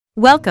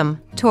Welcome,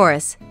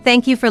 Taurus.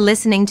 Thank you for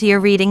listening to your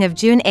reading of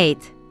June 8,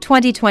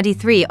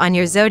 2023 on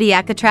your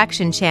Zodiac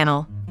Attraction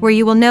channel, where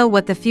you will know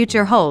what the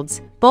future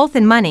holds, both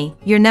in money,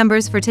 your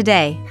numbers for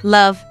today,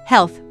 love,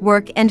 health,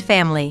 work and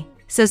family.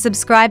 So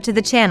subscribe to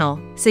the channel,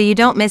 so you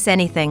don't miss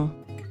anything.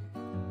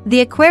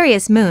 The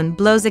Aquarius moon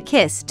blows a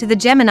kiss to the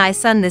Gemini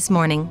sun this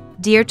morning,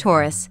 dear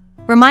Taurus,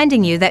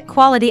 reminding you that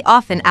quality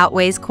often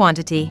outweighs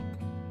quantity.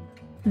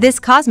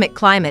 This cosmic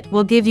climate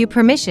will give you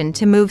permission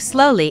to move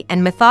slowly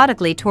and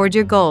methodically toward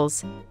your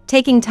goals,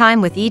 taking time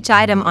with each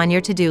item on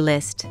your to-do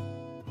list.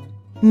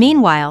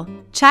 Meanwhile,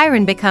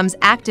 Chiron becomes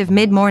active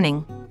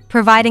mid-morning,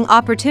 providing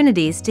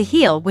opportunities to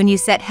heal when you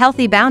set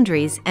healthy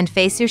boundaries and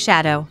face your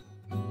shadow.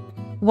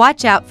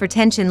 Watch out for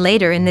tension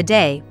later in the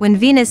day when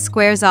Venus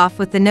squares off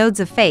with the nodes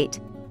of fate,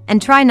 and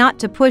try not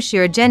to push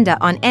your agenda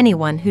on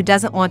anyone who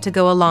doesn't want to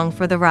go along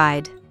for the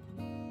ride.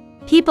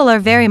 People are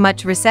very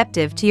much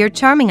receptive to your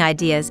charming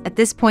ideas at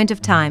this point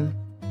of time.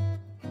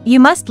 You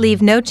must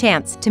leave no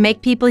chance to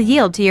make people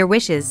yield to your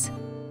wishes.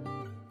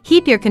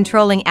 Keep your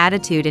controlling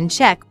attitude in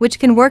check, which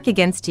can work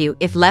against you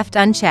if left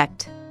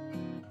unchecked.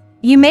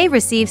 You may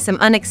receive some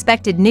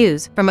unexpected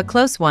news from a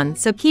close one,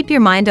 so keep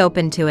your mind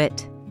open to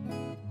it.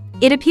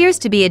 It appears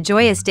to be a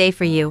joyous day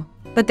for you,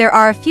 but there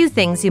are a few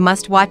things you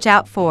must watch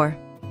out for.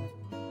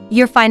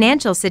 Your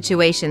financial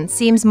situation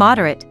seems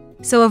moderate,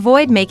 so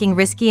avoid making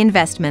risky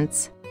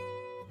investments.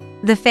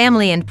 The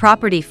family and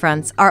property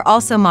fronts are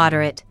also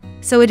moderate,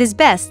 so it is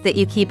best that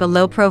you keep a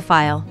low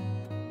profile.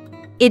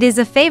 It is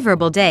a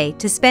favorable day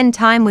to spend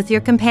time with your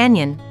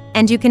companion,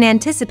 and you can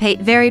anticipate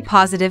very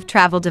positive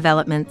travel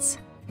developments.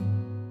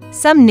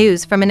 Some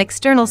news from an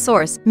external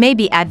source may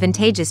be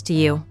advantageous to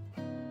you.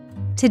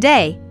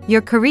 Today,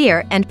 your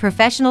career and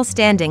professional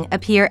standing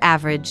appear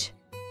average.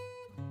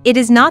 It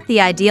is not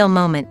the ideal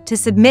moment to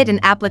submit an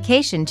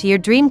application to your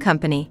dream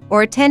company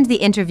or attend the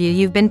interview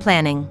you've been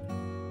planning.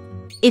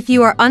 If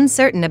you are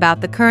uncertain about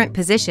the current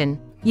position,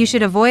 you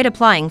should avoid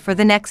applying for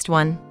the next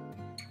one.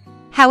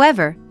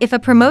 However, if a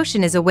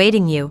promotion is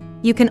awaiting you,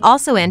 you can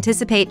also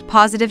anticipate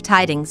positive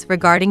tidings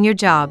regarding your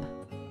job.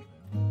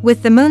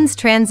 With the moon's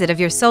transit of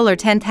your solar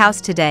 10th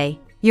house today,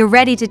 you're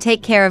ready to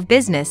take care of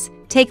business,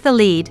 take the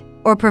lead,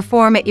 or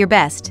perform at your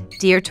best,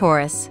 dear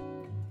Taurus.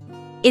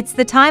 It's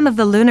the time of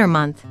the lunar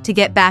month to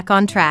get back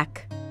on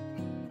track.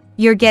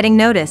 You're getting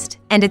noticed,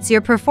 and it's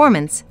your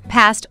performance,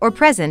 past or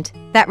present,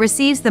 that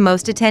receives the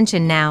most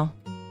attention now.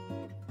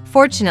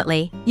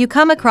 Fortunately, you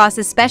come across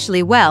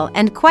especially well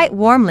and quite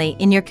warmly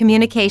in your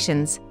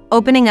communications,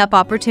 opening up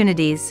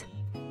opportunities.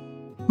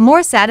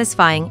 More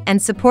satisfying and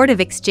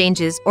supportive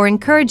exchanges or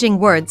encouraging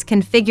words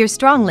can figure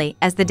strongly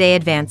as the day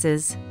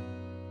advances.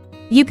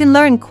 You can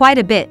learn quite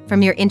a bit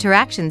from your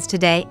interactions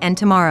today and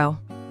tomorrow.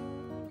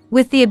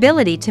 With the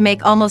ability to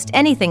make almost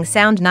anything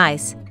sound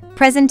nice,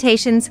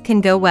 presentations can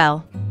go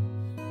well.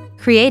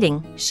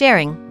 Creating,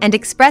 sharing, and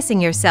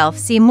expressing yourself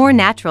seem more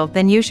natural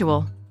than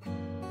usual.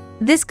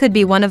 This could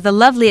be one of the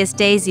loveliest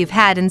days you've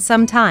had in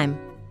some time,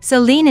 so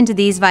lean into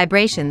these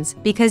vibrations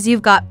because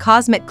you've got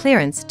cosmic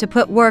clearance to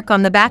put work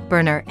on the back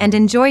burner and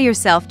enjoy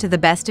yourself to the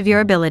best of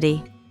your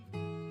ability.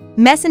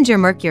 Messenger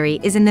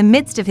Mercury is in the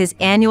midst of his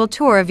annual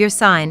tour of your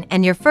sign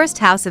and your first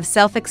house of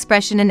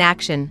self-expression and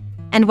action,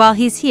 and while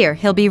he's here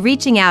he'll be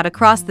reaching out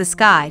across the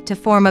sky to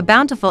form a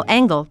bountiful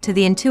angle to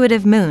the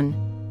intuitive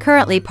moon,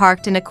 currently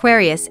parked in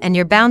Aquarius and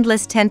your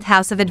boundless 10th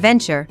house of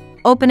adventure,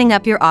 opening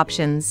up your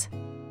options.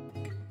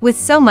 With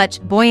so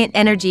much buoyant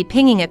energy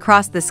pinging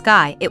across the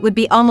sky, it would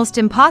be almost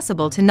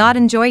impossible to not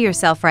enjoy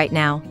yourself right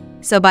now,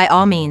 so by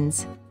all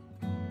means.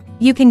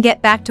 You can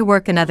get back to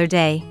work another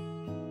day.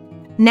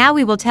 Now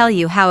we will tell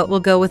you how it will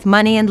go with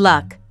money and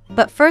luck,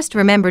 but first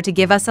remember to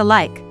give us a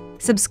like,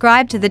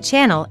 subscribe to the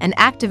channel and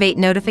activate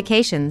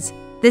notifications.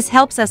 This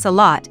helps us a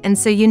lot and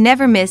so you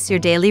never miss your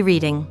daily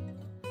reading.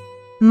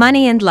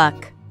 Money and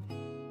luck.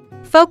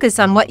 Focus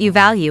on what you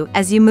value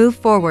as you move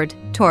forward,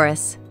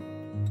 Taurus.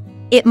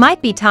 It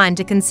might be time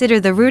to consider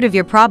the root of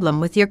your problem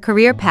with your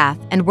career path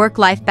and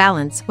work-life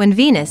balance when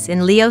Venus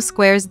in Leo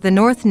squares the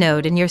North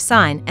Node in your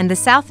sign and the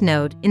South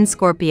Node in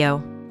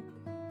Scorpio.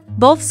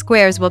 Both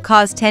squares will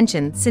cause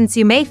tension since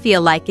you may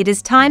feel like it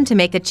is time to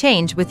make a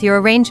change with your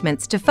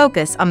arrangements to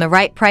focus on the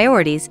right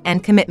priorities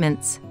and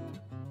commitments.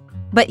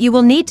 But you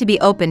will need to be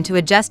open to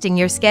adjusting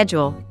your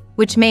schedule,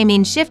 which may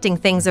mean shifting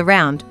things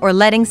around or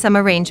letting some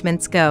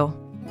arrangements go.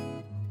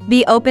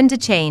 Be open to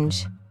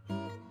change.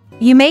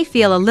 You may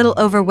feel a little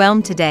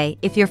overwhelmed today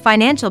if your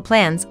financial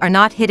plans are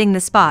not hitting the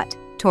spot,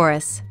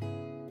 Taurus.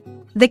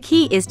 The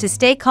key is to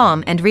stay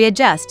calm and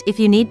readjust if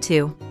you need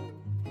to.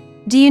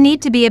 Do you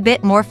need to be a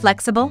bit more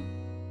flexible?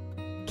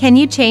 Can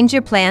you change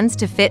your plans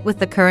to fit with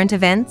the current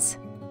events?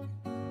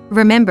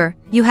 Remember,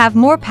 you have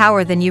more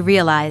power than you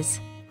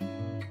realize.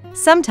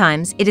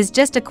 Sometimes it is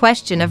just a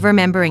question of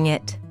remembering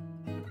it.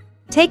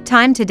 Take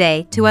time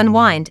today to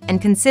unwind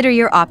and consider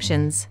your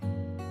options.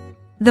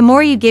 The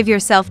more you give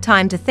yourself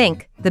time to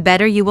think, the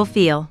better you will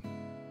feel.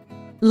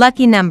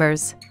 Lucky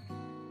numbers.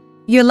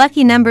 Your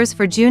lucky numbers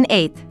for June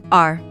 8th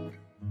are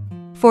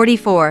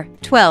 44,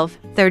 12,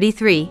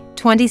 33,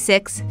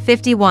 26,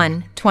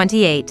 51,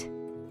 28.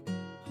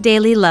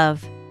 Daily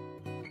love.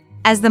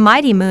 As the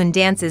mighty moon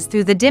dances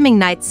through the dimming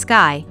night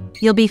sky,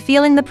 you'll be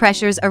feeling the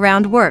pressures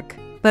around work,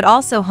 but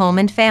also home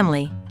and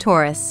family,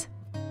 Taurus.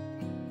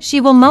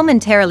 She will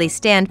momentarily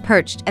stand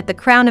perched at the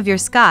crown of your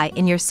sky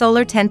in your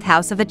solar 10th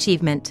house of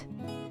achievement.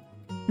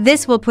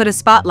 This will put a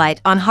spotlight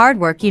on hard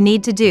work you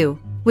need to do,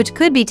 which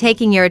could be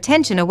taking your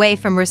attention away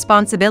from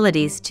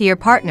responsibilities to your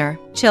partner,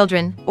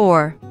 children,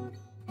 or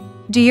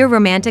do your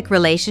romantic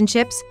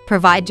relationships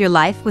provide your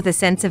life with a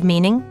sense of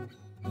meaning?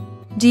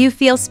 Do you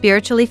feel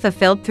spiritually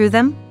fulfilled through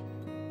them?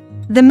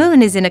 The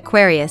moon is in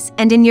Aquarius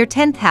and in your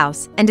 10th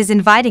house and is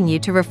inviting you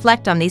to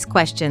reflect on these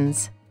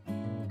questions.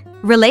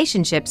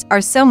 Relationships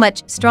are so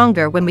much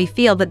stronger when we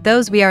feel that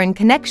those we are in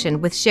connection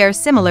with share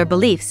similar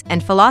beliefs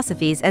and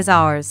philosophies as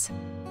ours.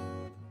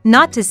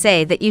 Not to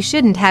say that you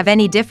shouldn't have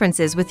any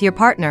differences with your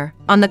partner,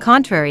 on the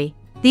contrary,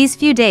 these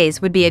few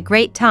days would be a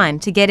great time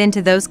to get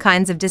into those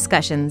kinds of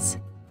discussions.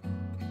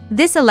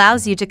 This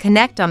allows you to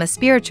connect on a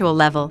spiritual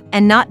level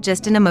and not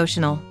just an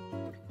emotional.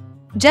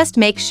 Just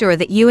make sure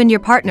that you and your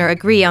partner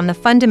agree on the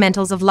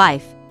fundamentals of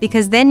life,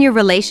 because then your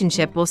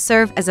relationship will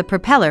serve as a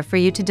propeller for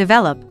you to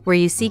develop where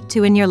you seek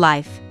to in your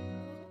life.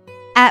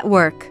 At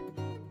work.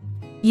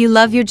 You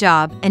love your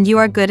job and you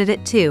are good at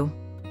it too.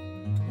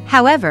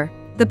 However,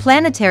 the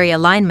planetary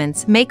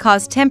alignments may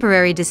cause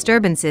temporary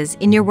disturbances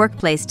in your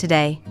workplace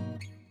today.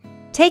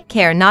 Take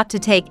care not to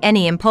take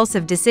any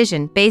impulsive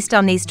decision based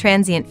on these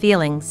transient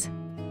feelings.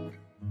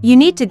 You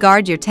need to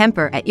guard your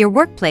temper at your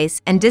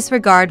workplace and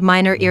disregard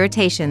minor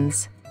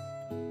irritations.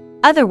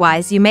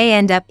 Otherwise, you may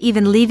end up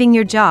even leaving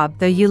your job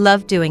though you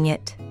love doing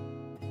it.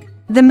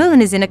 The moon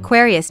is in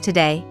Aquarius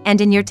today and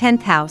in your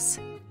 10th house.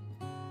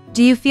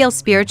 Do you feel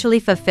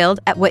spiritually fulfilled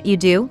at what you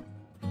do?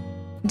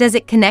 Does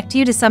it connect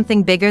you to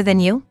something bigger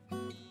than you?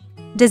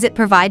 Does it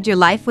provide your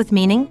life with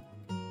meaning?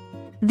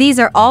 These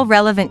are all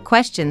relevant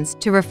questions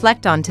to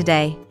reflect on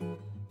today.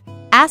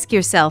 Ask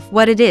yourself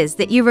what it is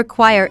that you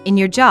require in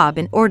your job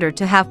in order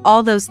to have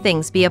all those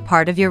things be a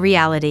part of your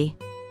reality.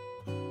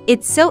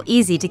 It's so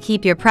easy to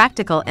keep your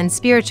practical and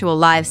spiritual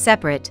lives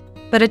separate,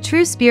 but a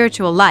true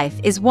spiritual life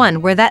is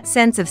one where that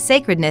sense of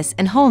sacredness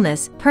and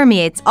wholeness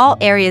permeates all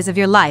areas of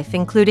your life,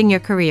 including your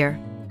career.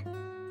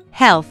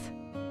 Health.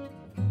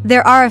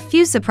 There are a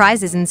few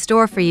surprises in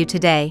store for you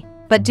today,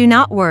 but do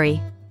not worry.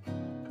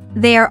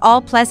 They are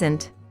all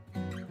pleasant.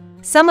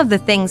 Some of the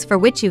things for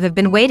which you have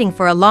been waiting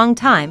for a long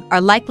time are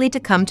likely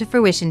to come to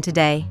fruition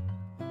today.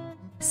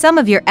 Some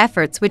of your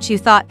efforts which you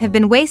thought have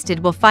been wasted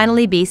will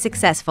finally be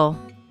successful.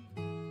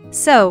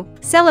 So,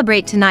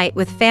 celebrate tonight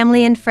with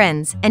family and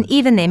friends, and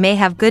even they may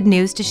have good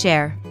news to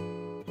share.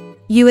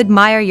 You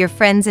admire your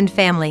friends and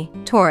family,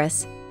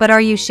 Taurus, but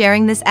are you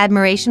sharing this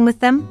admiration with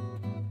them?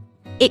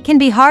 It can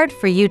be hard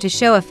for you to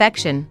show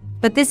affection,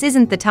 but this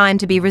isn't the time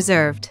to be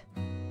reserved.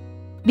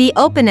 Be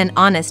open and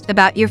honest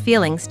about your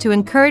feelings to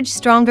encourage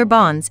stronger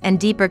bonds and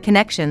deeper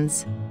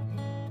connections.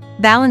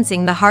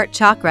 Balancing the heart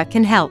chakra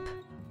can help.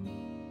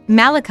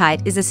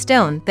 Malachite is a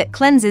stone that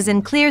cleanses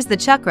and clears the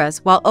chakras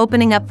while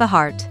opening up the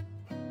heart.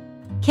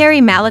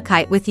 Carry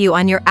malachite with you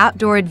on your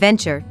outdoor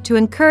adventure to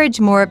encourage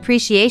more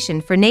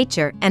appreciation for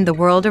nature and the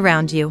world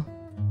around you.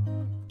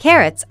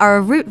 Carrots are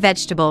a root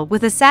vegetable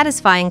with a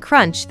satisfying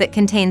crunch that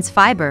contains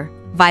fiber,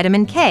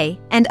 vitamin K,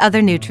 and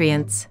other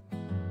nutrients.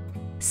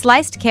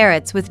 Sliced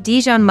carrots with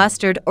Dijon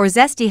mustard or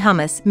zesty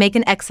hummus make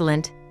an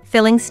excellent,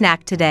 filling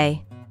snack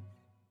today.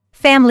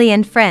 Family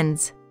and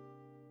friends.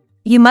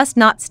 You must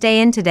not stay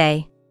in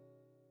today.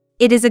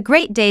 It is a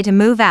great day to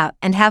move out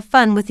and have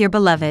fun with your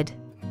beloved.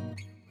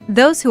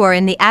 Those who are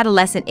in the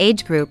adolescent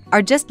age group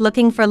are just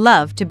looking for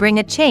love to bring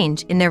a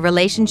change in their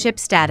relationship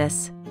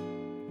status.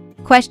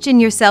 Question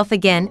yourself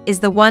again, is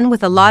the one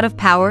with a lot of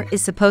power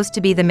is supposed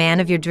to be the man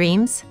of your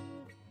dreams?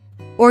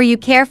 Or you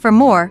care for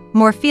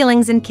more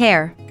feelings and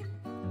care?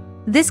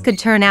 This could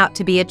turn out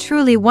to be a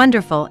truly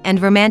wonderful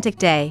and romantic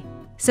day,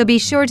 so be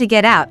sure to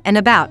get out and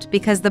about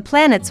because the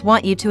planets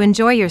want you to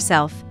enjoy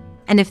yourself,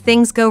 and if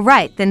things go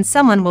right then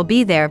someone will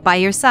be there by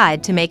your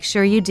side to make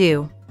sure you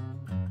do.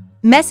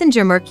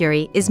 Messenger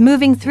Mercury is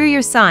moving through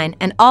your sign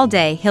and all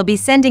day he'll be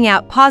sending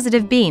out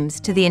positive beams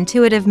to the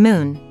intuitive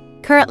moon,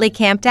 currently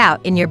camped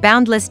out in your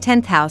boundless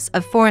 10th house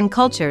of foreign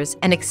cultures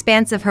and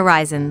expansive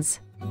horizons.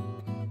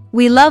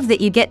 We love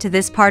that you get to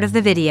this part of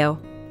the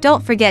video.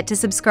 Don't forget to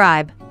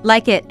subscribe,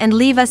 like it, and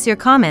leave us your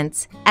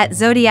comments. At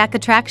Zodiac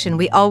Attraction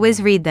we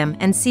always read them,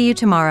 and see you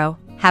tomorrow.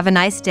 Have a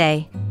nice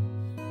day.